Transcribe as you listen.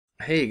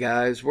Hey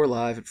guys, we're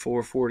live at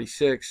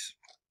 446,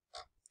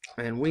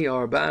 and we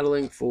are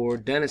battling for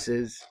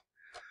Dennis's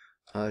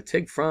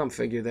Tig Fromm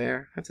figure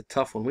there. That's a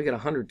tough one. We got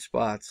 100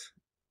 spots.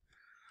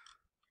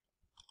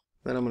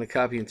 Then I'm going to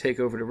copy and take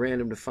over to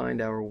random to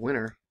find our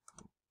winner.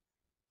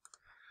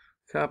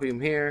 Copy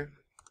them here,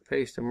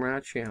 paste them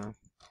right here.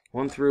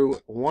 1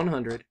 through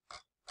 100.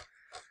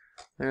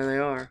 There they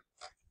are.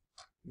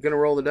 Going to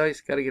roll the dice.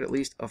 Got to get at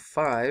least a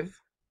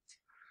 5.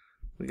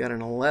 We got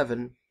an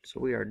 11. So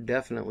we are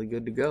definitely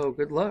good to go.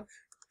 Good luck,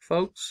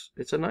 folks.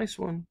 It's a nice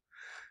one.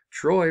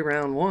 Troy,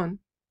 round 1.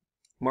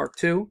 Mark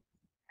 2.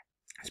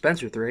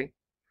 Spencer, 3.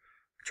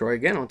 Troy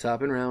again on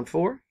top in round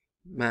 4.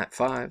 Matt,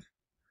 5.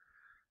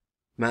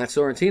 Matt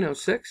Sorrentino,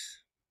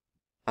 6.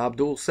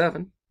 Abdul,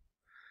 7.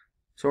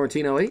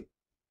 Sorrentino, 8.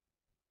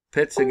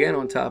 Pitts again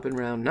on top in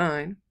round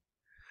 9.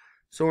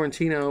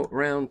 Sorrentino,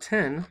 round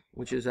 10,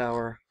 which is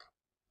our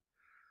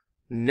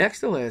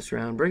next to last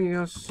round, bringing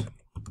us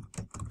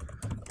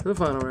to the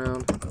final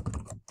round.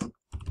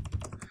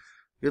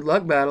 Good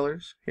luck,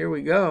 battlers. Here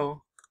we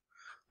go.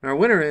 Our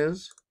winner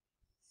is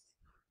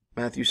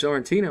Matthew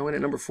Sorrentino in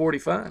at number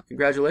 45.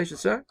 Congratulations,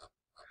 sir.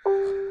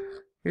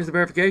 Here's the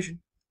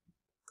verification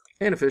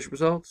and official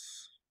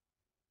results.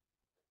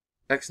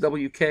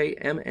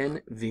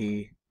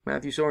 XWKMNV.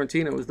 Matthew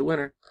Sorrentino is the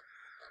winner.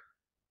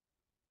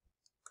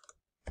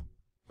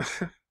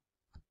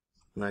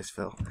 Nice,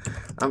 Phil.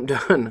 I'm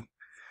done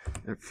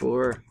at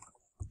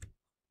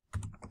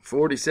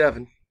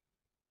 447.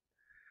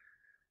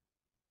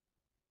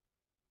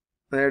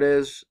 There it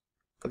is.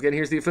 Again,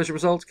 here's the official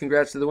results.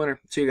 Congrats to the winner.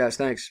 See you guys.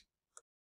 Thanks.